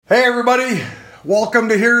Hey everybody, welcome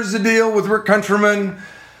to Here's the Deal with Rick Countryman.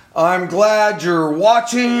 I'm glad you're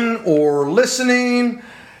watching or listening.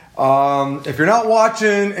 If you're not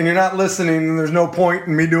watching and you're not listening, then there's no point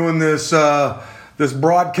in me doing this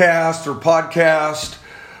broadcast or podcast.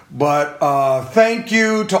 But thank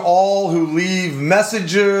you to all who leave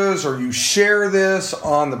messages or you share this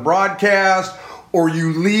on the broadcast or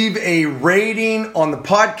you leave a rating on the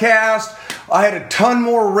podcast. I had a ton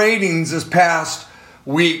more ratings this past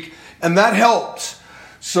week, and that helps.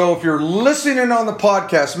 So if you're listening on the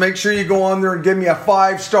podcast, make sure you go on there and give me a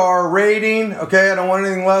 5-star rating. Okay, I don't want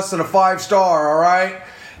anything less than a 5-star. All right,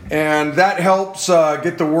 and that helps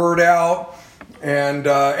get the word out. And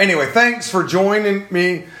anyway, thanks for joining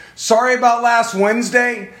me. Sorry about last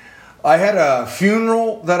Wednesday. I had a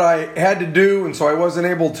funeral that I had to do, and so I wasn't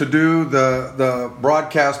able to do the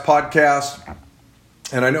podcast.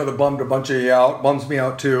 And I know that bummed a bunch of you out. Bums me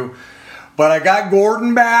out too. But I got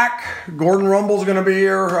Gordon back. Gordon Rumble's going to be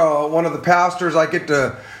here. One of the pastors I get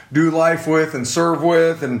to do life with and serve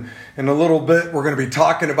with. And in a little bit, we're going to be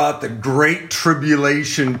talking about the Great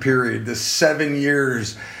Tribulation period, the 7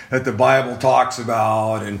 years that the Bible talks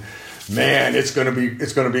about. And man, it's going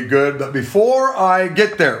to be good. But before I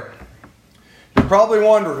get there, you're probably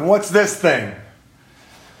wondering, what's this thing?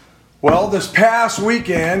 Well, this past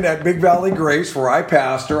weekend at Big Valley Grace, where I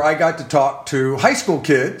pastor, I got to talk to high school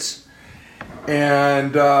kids.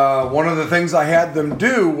 And one of the things I had them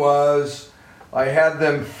do was I had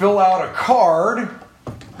them fill out a card,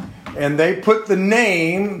 and they put the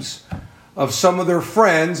names of some of their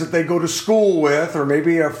friends that they go to school with, or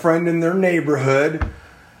maybe a friend in their neighborhood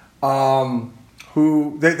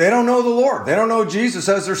who they don't know the Lord. They don't know Jesus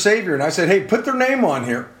as their Savior. And I said, hey, put their name on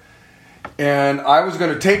here. And I was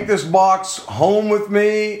going to take this box home with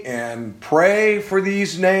me and pray for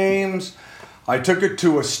these names. I took it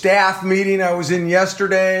to a staff meeting I was in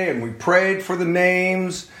yesterday, and we prayed for the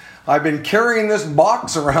names. I've been carrying this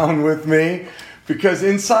box around with me because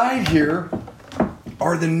inside here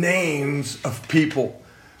are the names of people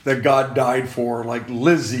that God died for, like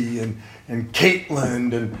Lizzie and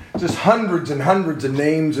Caitlin, and just hundreds and hundreds of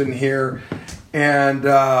names in here. And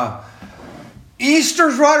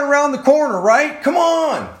Easter's right around the corner, right? Come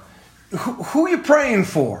on. Who are you praying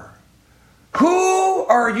for? Who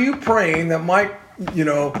are you praying that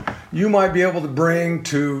you might be able to bring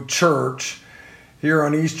to church here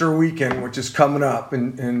on Easter weekend, which is coming up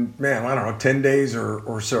in man, I don't know, 10 days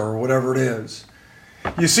or so, or whatever it is.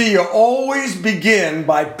 You see, you always begin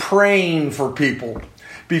by praying for people.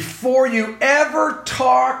 Before you ever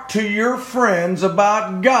talk to your friends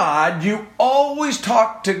about God, you always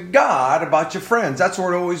talk to God about your friends. That's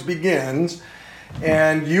where it always begins.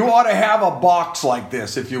 And you ought to have a box like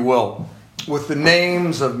this, if you will, with the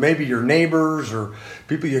names of maybe your neighbors or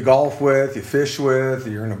people you golf with, you fish with,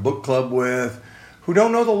 you're in a book club with, who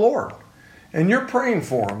don't know the Lord. And you're praying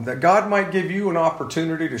for them, that God might give you an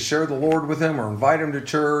opportunity to share the Lord with them or invite them to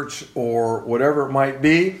church or whatever it might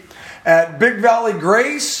be. At Big Valley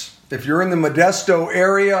Grace, if you're in the Modesto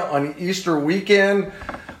area on Easter weekend,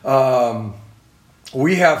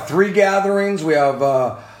 we have 3 gatherings. We have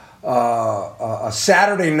a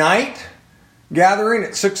Saturday night gathering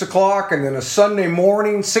at 6 o'clock, and then a Sunday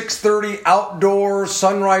morning, 6:30 outdoors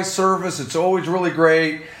sunrise service. It's always really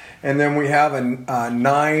great. And then we have a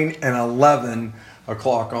 9 and 11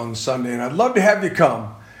 o'clock on Sunday. And I'd love to have you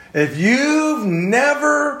come. If you've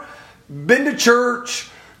never been to church,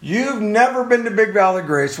 you've never been to Big Valley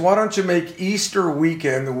Grace, why don't you make Easter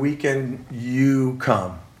weekend the weekend you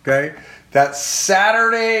come? Okay? That's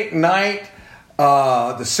Saturday night,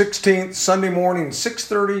 the 16th, Sunday morning,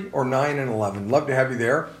 6:30 or 9 and 11. Love to have you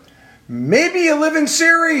there. Maybe you live in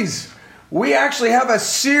Ceres. We actually have a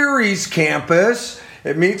Ceres campus.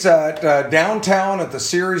 It meets at downtown at the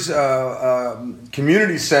Ceres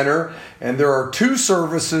Community Center, and there are 2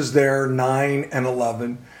 services there, 9 and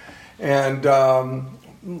 11. And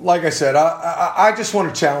like I said, I just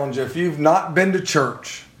want to challenge you. If you've not been to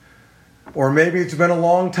church, or maybe it's been a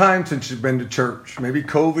long time since you've been to church, maybe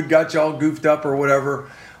COVID got you all goofed up or whatever,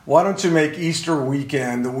 why don't you make Easter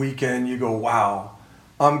weekend the weekend you go, wow,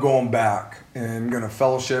 I'm going back and going to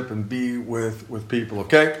fellowship and be with people,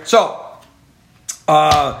 okay? So,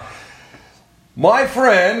 my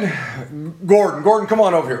friend, Gordon, come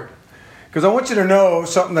on over here. Because I want you to know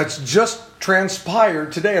something that's just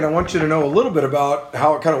transpired today, and I want you to know a little bit about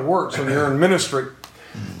how it kind of works when you're in ministry.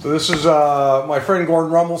 So this is my friend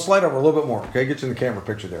Gordon Rumble. Slide over a little bit more, okay? Get you in the camera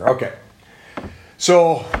picture there. Okay.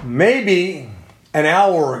 So maybe an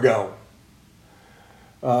hour ago,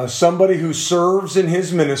 somebody who serves in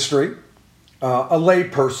his ministry, a lay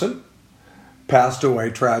person, passed away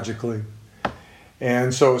tragically.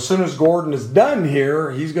 And so as soon as Gordon is done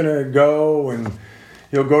here, he's going to go and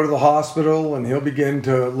he'll go to the hospital and he'll begin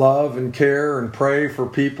to love and care and pray for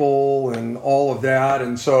people and all of that.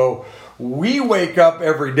 And so we wake up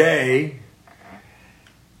every day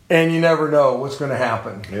and you never know what's going to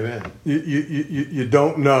happen. Amen. You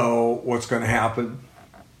don't know what's going to happen.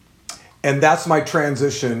 And that's my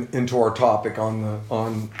transition into our topic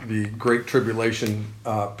on the Great Tribulation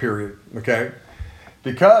period, okay?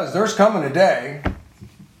 Because there's coming a day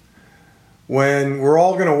when we're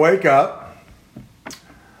all going to wake up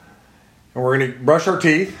and we're going to brush our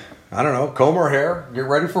teeth, I don't know, comb our hair, get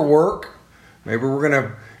ready for work. Maybe we're going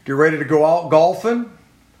to get ready to go out golfing.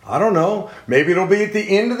 I don't know. Maybe it'll be at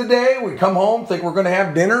the end of the day. We come home, think we're going to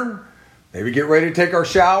have dinner. Maybe get ready to take our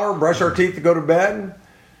shower, brush our teeth to go to bed.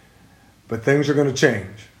 But things are going to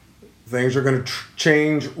change. Things are going to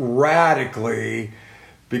change radically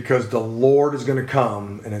because the Lord is going to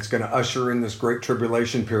come and it's going to usher in this great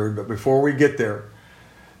tribulation period. But before we get there,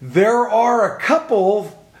 there are a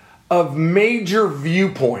couple of major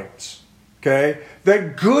viewpoints, okay,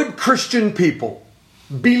 that good Christian people,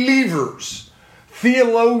 believers,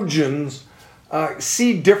 theologians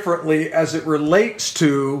see differently as it relates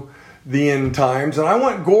to the end times. And I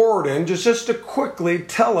want Gordon just to quickly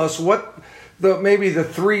tell us what maybe the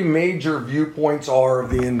three major viewpoints are of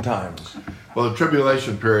the end times. Well, the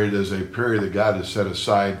tribulation period is a period that God has set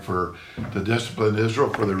aside to discipline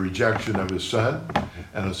Israel for the rejection of his son,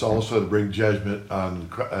 and it's also to bring judgment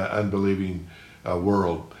on unbelieving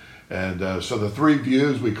world. And so the three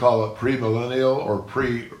views, we call it premillennial or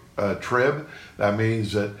pre-trib. That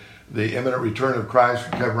means that the imminent return of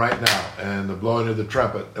Christ can come right now, and the blowing of the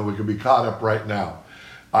trumpet, and we can be caught up right now.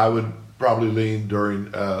 I would probably lean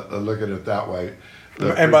during looking at it that way.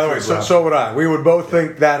 And by the way, so would I. We would both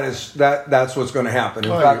think that's what's going to happen. In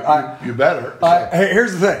fact, you better. Hey,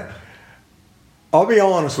 here's the thing. I'll be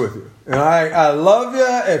honest with you, and I love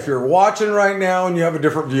you if you're watching right now and you have a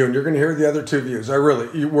different view, and you're going to hear the other two views.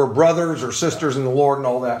 We're brothers or sisters in the Lord and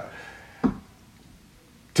all that.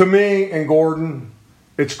 To me and Gordon,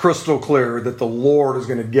 it's crystal clear that the Lord is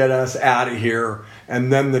going to get us out of here,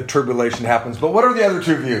 and then the tribulation happens. But what are the other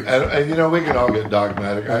two views? And we can all get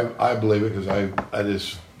dogmatic. I believe it because I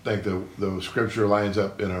just think the Scripture lines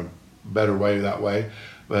up in a better way that way.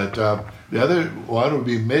 But the other one would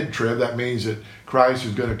be mid-trib. That means that Christ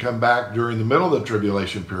is going to come back during the middle of the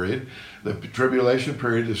tribulation period. The tribulation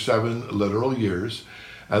period is 7 literal years.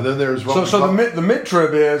 And then there's the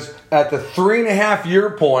mid-trib is at the 3.5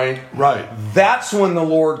 year point. Right. That's when the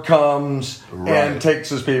Lord comes and takes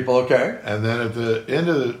his people. Okay. And then at the end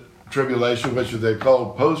of the tribulation, which they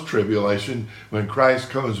call post-tribulation, when Christ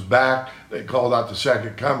comes back, they call that the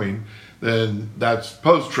second coming. Then that's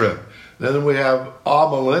post-trib. Then we have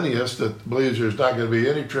amillennialists that believes there's not going to be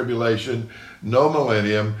any tribulation, no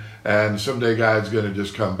millennium, and someday God's going to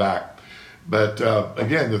just come back. But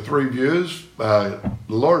again, the three views, the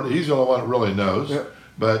Lord, he's the only one that really knows. Yep.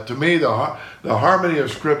 But to me, the harmony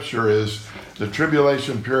of Scripture is the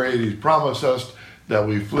tribulation period. He's promised us that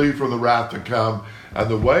we flee from the wrath to come. And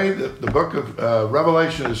the way that the book of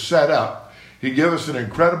Revelation is set up, he gives us an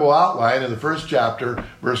incredible outline in the first chapter,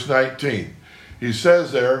 verse 19. He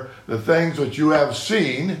says there, the things which you have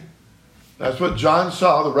seen. That's what John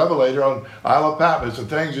saw, the revelator on Isle of Patmos, the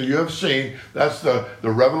things that you have seen. That's the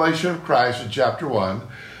revelation of Christ in chapter 1.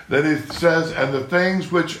 Then it says, and the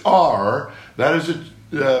things which are, that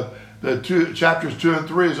is chapters 2 and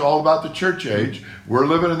 3 is all about the church age. We're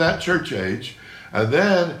living in that church age. And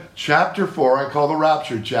then chapter 4, I call the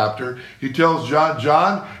rapture chapter, he tells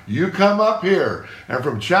John, you come up here. And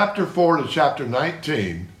from chapter 4 to chapter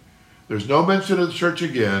 19, there's no mention of the church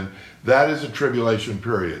again. That is a tribulation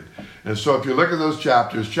period. And so if you look at those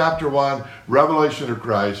chapters, chapter 1, revelation of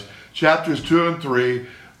Christ, chapters 2 and 3,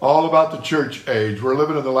 all about the church age. We're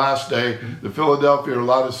living in the last day, the Philadelphia or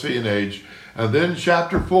Laodicean age. And then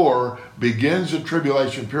chapter 4 begins the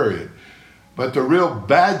tribulation period. But the real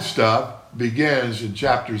bad stuff begins in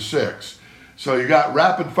chapter 6. So you got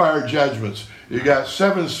rapid fire judgments. You got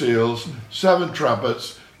 7 seals, 7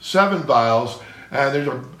 trumpets, 7 vials, and there's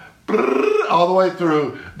all the way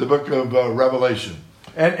through the book of Revelation.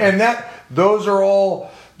 And those are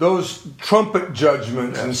all, those trumpet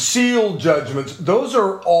judgments and seal judgments, those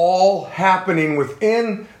are all happening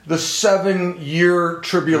within the 7-year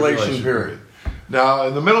tribulation period. Now,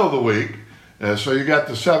 in the middle of the week, so you got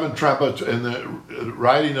the 7 trumpets and the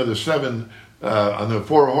riding of the 7, on the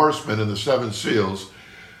 4 horsemen and the 7 seals.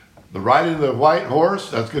 The riding of the white horse,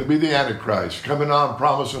 that's going to be the Antichrist, coming on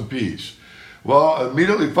promise and peace. Well,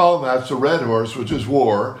 immediately following that's the red horse, which is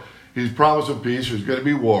war. He's promising peace. There's going to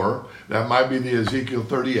be war. That might be the Ezekiel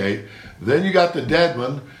 38. Then you got the dead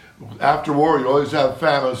one. After war, you always have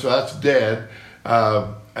famine, so that's dead.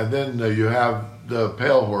 And then you have the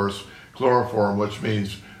pale horse, chloroform, which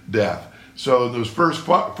means death. So in those first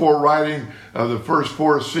four writing of the first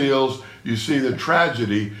four seals, you see the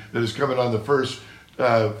tragedy that is coming on the first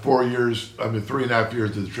 4 years, 3.5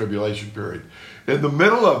 years of the tribulation period. In the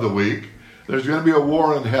middle of the week, there's going to be a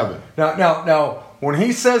war in heaven. Now, when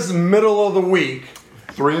he says middle of the week,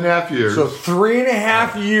 3.5 years. So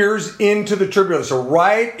 3.5 years into the tribulation. So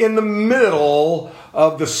right in the middle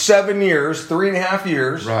of the 7 years, 3.5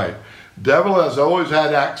 years. Right. Devil has always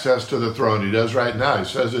had access to the throne. He does right now. He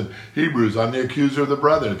says in Hebrews, I'm the accuser of the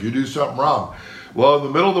brethren if you do something wrong. Well, in the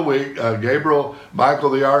middle of the week, Gabriel, Michael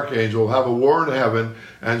the archangel, will have a war in heaven,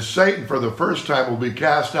 and Satan for the first time will be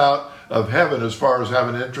cast out of heaven as far as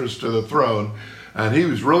having interest to the throne. And he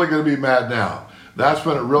was really going to be mad now. That's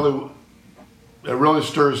when it really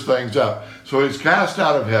stirs things up. So he's cast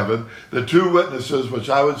out of heaven. The two witnesses, which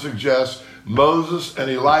I would suggest, Moses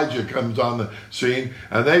and Elijah, comes on the scene,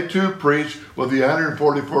 and they too preach with the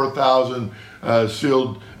 144,000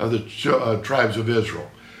 sealed of the tribes of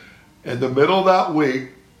Israel. In the middle of that week,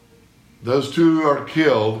 those two are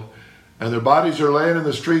killed, and their bodies are laying in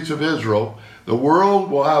the streets of Israel. The world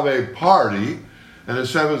will have a party, and it's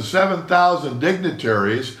 7,000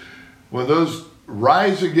 dignitaries. When those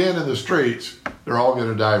rise again in the streets, they're all going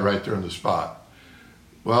to die right there on the spot.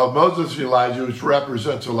 Well, Moses and Elijah, which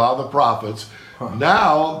represents a lot of the prophets,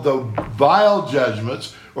 now the vile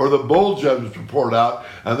judgments or the bowl judgments were poured out,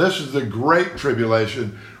 and this is the great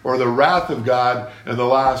tribulation or the wrath of God in the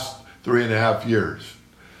last 3.5 years.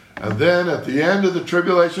 And then at the end of the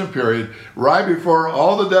tribulation period, right before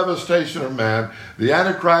all the devastation of man, the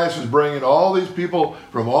Antichrist is bringing all these people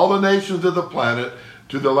from all the nations of the planet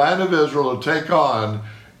to the land of Israel to take on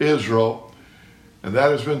Israel. And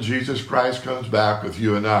that is when Jesus Christ comes back with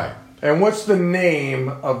you and I. And what's the name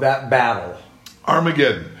of that battle?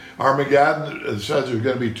 Armageddon. Armageddon, it says there's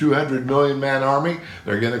going to be 200 million man army.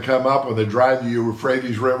 They're going to come up when they drive the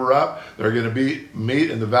Euphrates River up. They're going to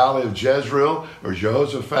meet in the valley of Jezreel or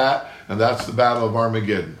Jehoshaphat, and that's the battle of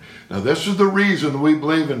Armageddon. Now this is the reason we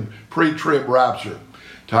believe in pre-trib rapture.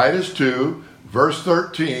 Titus 2, verse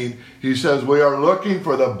 13, he says, we are looking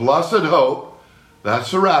for the blessed hope,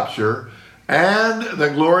 that's the rapture, and the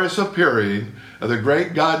glorious appearing of the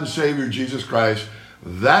great God and Savior Jesus Christ.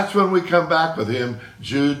 That's when we come back with him.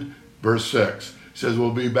 Jude verse 6 says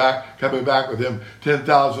we'll be coming back with him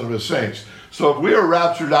 10,000 of his saints. So if we are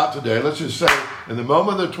raptured out today, let's just say in the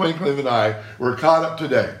moment of the twinkling of an eye, we're caught up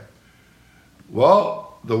today.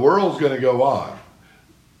 Well, the world's going to go on.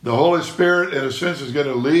 The Holy Spirit, in a sense, is going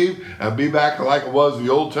to leave and be back like it was the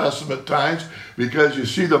Old Testament times, because you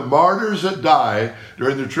see the martyrs that die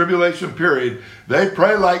during the tribulation period, they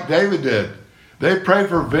pray like David did. They pray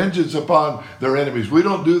for vengeance upon their enemies. We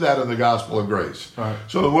don't do that in the gospel of grace. Right.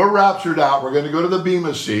 So when we're raptured out, we're going to go to the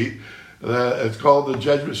Bema seat. It's called the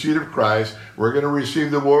judgment seat of Christ. We're going to receive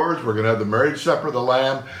the words. We're going to have the marriage supper of the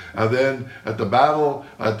Lamb. And then at the battle,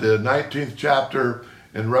 at the 19th chapter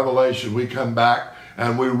in Revelation, we come back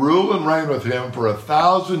and we rule and reign with him for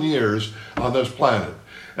 1,000 years on this planet.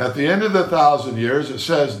 At the end of the 1,000 years, it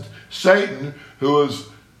says Satan, who was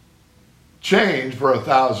chained for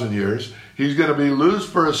 1,000 years, he's going to be loose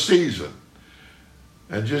for a season.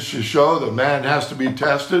 And just to show that man has to be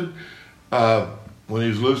tested, when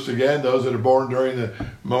he's loosed again, those that are born during the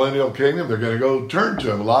millennial kingdom, they're going to go turn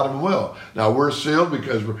to him. A lot of them will. Now, we're sealed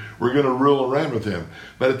because we're going to rule and reign with him.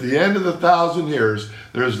 But at the end of the 1,000 years,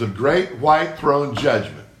 there's the great white throne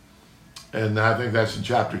judgment. And I think that's in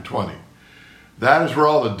chapter 20. That is where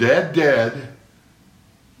all the dead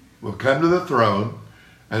will come to the throne.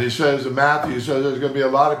 And he says in Matthew, he says there's going to be a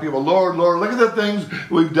lot of people, Lord, Lord, look at the things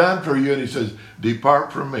we've done for you. And he says,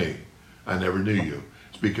 depart from me. I never knew you.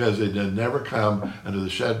 It's because they did never come under the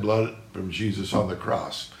shed blood from Jesus on the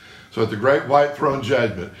cross. So at the great white throne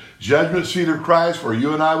judgment seat of Christ, where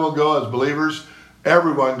you and I will go as believers,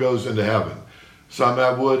 everyone goes into heaven. Some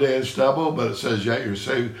have wood and stubble, but it says, yet you're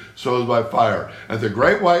saved, so is by fire. At the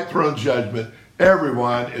great white throne judgment,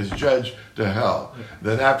 everyone is judged to hell.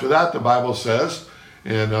 Then after that, the Bible says,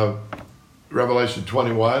 in Revelation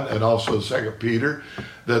 21 and also 2 Peter,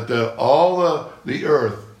 that all the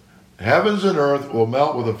earth, heavens and earth will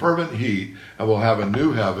melt with a fervent heat, and we'll have a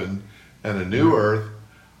new heaven and a new earth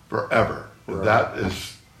forever. Right. That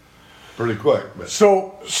is pretty quick. But.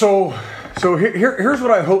 So here's what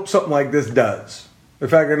I hope something like this does. In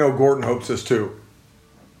fact, I know Gordon hopes this too.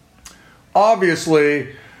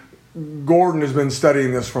 Obviously, Gordon has been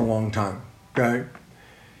studying this for a long time, okay?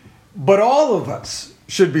 But all of us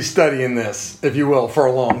should be studying this, if you will, for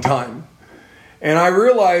a long time. And I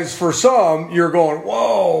realize for some, you're going,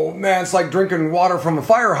 whoa, man, it's like drinking water from a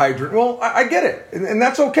fire hydrant. Well, I get it, and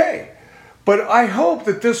that's okay. But I hope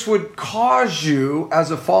that this would cause you,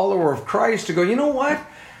 as a follower of Christ, to go, you know what?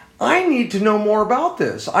 I need to know more about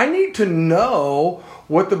this. I need to know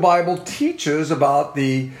what the Bible teaches about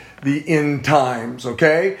the end times,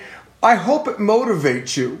 okay? I hope it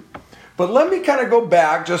motivates you. But let me kind of go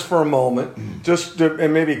back just for a moment, just to,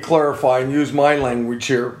 and maybe clarify and use my language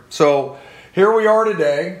here. So here we are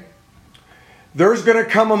today. There's going to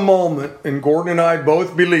come a moment, and Gordon and I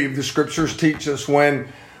both believe the scriptures teach us,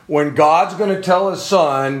 when God's going to tell his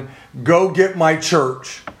son, go get my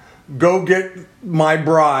church. Go get my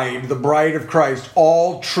bride, the bride of Christ,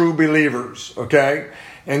 all true believers, okay?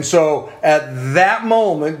 And so at that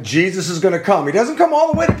moment, Jesus is going to come. He doesn't come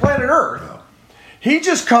all the way to planet Earth. He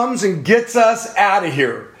just comes and gets us out of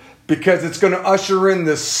here because it's going to usher in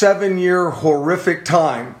this 7-year horrific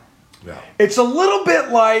time. Yeah. It's a little bit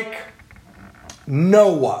like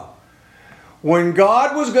Noah. When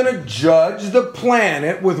God was going to judge the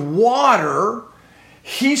planet with water,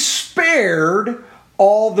 he spared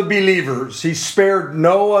all the believers. He spared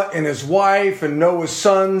Noah and his wife and Noah's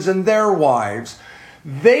sons and their wives.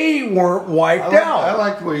 They weren't wiped out. I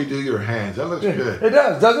like the way you do your hands. That looks good. It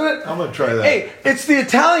does, doesn't it? I'm gonna try that. Hey, it's the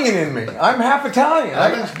Italian in me. I'm half Italian.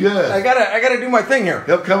 That looks good. I gotta do my thing here.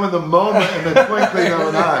 He'll come in the moment and the twinkling of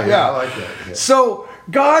an eye. Yeah. I like that. Yeah. So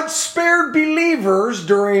God spared believers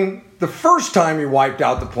during the first time he wiped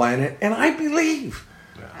out the planet, and I believe.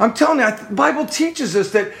 Yeah. I'm telling you, the Bible teaches us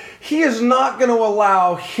that he is not going to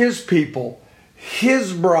allow his people,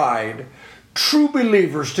 his bride, true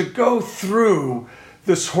believers, to go through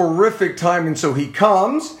this horrific time. And so he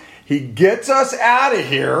comes, he gets us out of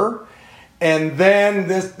here, and then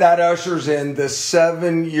that ushers in the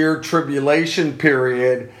 7-year tribulation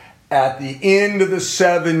period. At the end of the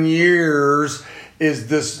 7 years is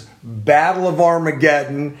this Battle of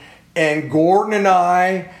Armageddon, and Gordon and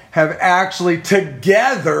I have actually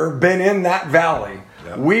together been in that valley.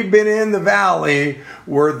 Yep. We've been in the valley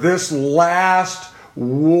where this last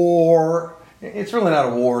war, it's really not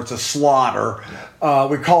a war, it's a slaughter.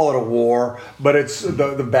 We call it a war, but it's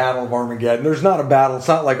the Battle of Armageddon. There's not a battle. It's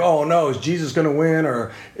not like, oh no, is Jesus going to win?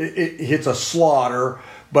 Or it's a slaughter.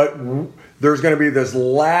 But there's going to be this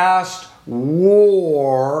last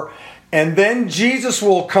war, and then Jesus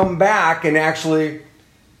will come back and actually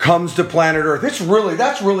comes to planet Earth. That's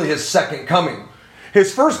really his second coming.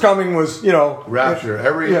 His first coming was, rapture.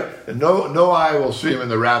 No eye will see him in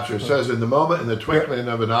the rapture. It says in the moment, in the twinkling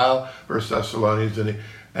of an eye, 1 Thessalonians,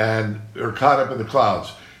 and they're caught up in the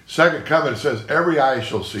clouds. Second coming, it says every eye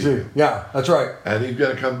shall see him. Yeah, that's right. And he's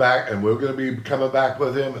going to come back, and we're going to be coming back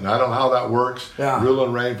with him. And I don't know how that works. Yeah. Rule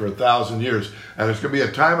and reign for 1,000 years. And it's going to be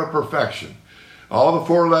a time of perfection. All the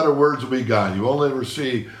 4-letter words will be gone. You won't ever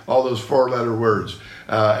see all those 4-letter words.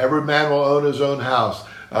 Every man will own his own house.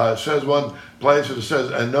 It says one place, it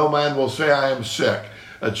says, and no man will say, I am sick.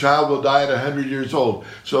 A child will die at 100 years old.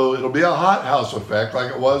 So it'll be a hothouse effect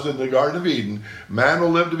like it was in the Garden of Eden. Man will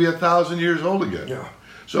live to be 1,000 years old again. Yeah.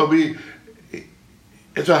 So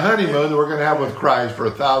it's a honeymoon that we're going to have with Christ for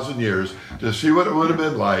 1,000 years to see what it would have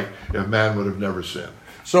been like if man would have never sinned.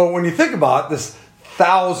 So when you think about this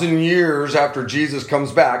 1,000 years after Jesus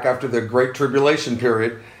comes back, after the Great Tribulation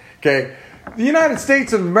period, okay, the United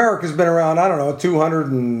States of America has been around,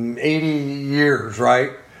 280 years,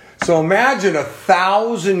 right? So imagine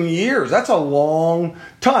 1,000 years. That's a long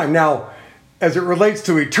time. Now, as it relates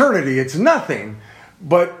to eternity, it's nothing.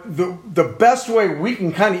 But the best way we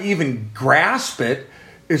can kind of even grasp it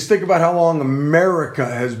is think about how long America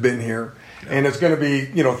has been here. And it's going to be,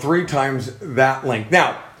 3 times that length.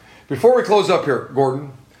 Now, before we close up here,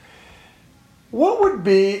 Gordon, what would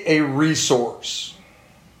be a resource,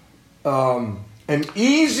 an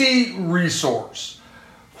easy resource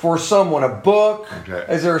for someone, a book?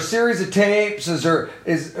 Okay. Is there a series of tapes? Or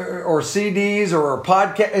CDs or a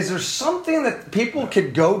podcast? Is there something that people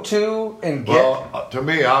could go to and get? Well, to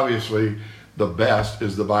me, obviously, the best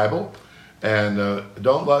is the Bible. And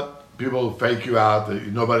don't let people fake you out that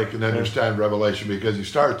nobody can understand Revelation, because he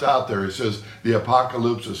starts out there, he says, the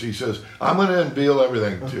apocalypse. He says, I'm going to unveil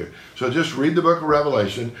everything to you. So just read the book of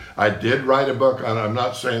Revelation. I did write a book on it. I'm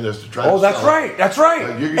not saying this to try to sell that's right. That's right.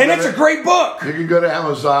 And it's a great book. You can go to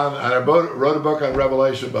Amazon, and I wrote a book on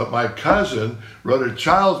Revelation, but my cousin wrote a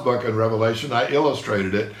child's book on Revelation. I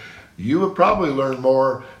illustrated it. You would probably learn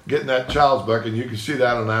more getting that child's book, and you can see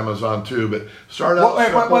that on Amazon too. But start out.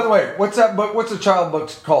 By the way, what's that book? What's the child book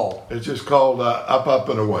called? It's just called Up, Up,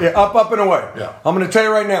 and Away. Yeah, Up, Up, and Away. Yeah. I'm going to tell you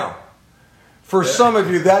right now. for some of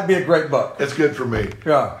you, that'd be a great book. It's good for me.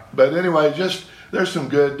 Yeah. But anyway, just there's some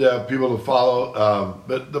good people to follow.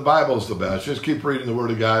 But the Bible's the best. Just keep reading the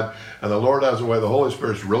Word of God, and the Lord has a way. The Holy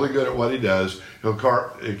Spirit's really good at what He does. He'll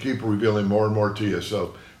keep revealing more and more to you.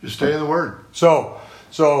 So just stay in the Word. So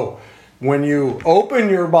when you open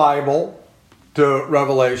your Bible to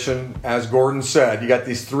Revelation, as Gordon said, you got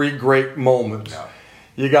these three great moments. Yeah.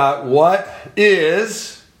 You got what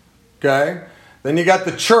is, okay? Then you got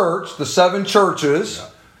the church, the seven churches. Yeah.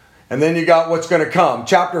 And then you got what's going to come.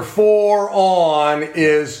 Chapter 4 on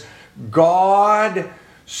is God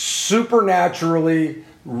supernaturally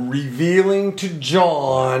revealing to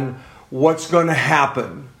John what's going to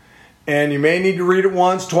happen. And you may need to read it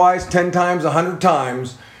once, twice, 10 times, 100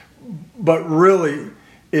 times. But really,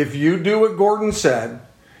 if you do what Gordon said,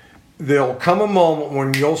 there'll come a moment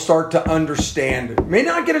when you'll start to understand it. May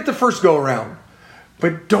not get it the first go around,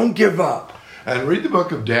 but don't give up. And read the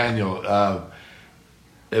book of Daniel.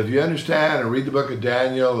 If you understand and read the book of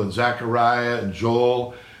Daniel and Zechariah and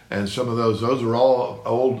Joel and some of those are all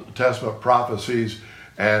Old Testament prophecies,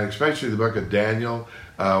 and especially the book of Daniel.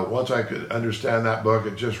 Once I could understand that book,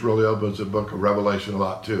 it just really opens the book of Revelation a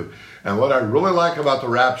lot too. And what I really like about the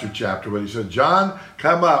rapture chapter, when he said, John,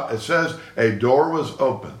 come up, it says a door was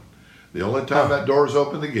open. The only time that door is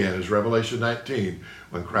opened again is Revelation 19,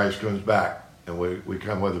 when Christ comes back and we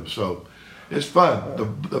come with him. So it's fun.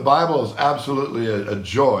 The Bible is absolutely a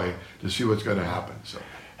joy to see what's going to happen. So,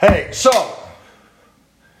 hey,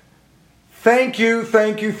 thank you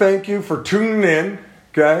for tuning in.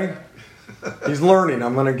 Okay, he's learning.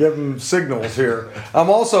 I'm going to give him signals here. I'm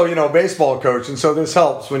also, a baseball coach, and so this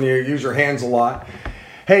helps when you use your hands a lot.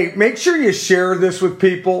 Hey, make sure you share this with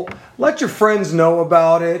people. Let your friends know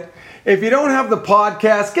about it. If you don't have the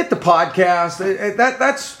podcast, get the podcast.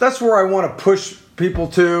 That's where I want to push people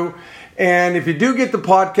to. And if you do get the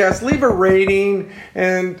podcast, leave a rating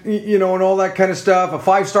and and all that kind of stuff, a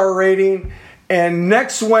 5-star rating. And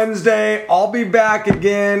next Wednesday, I'll be back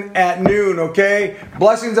again at noon, okay?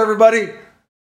 Blessings, everybody.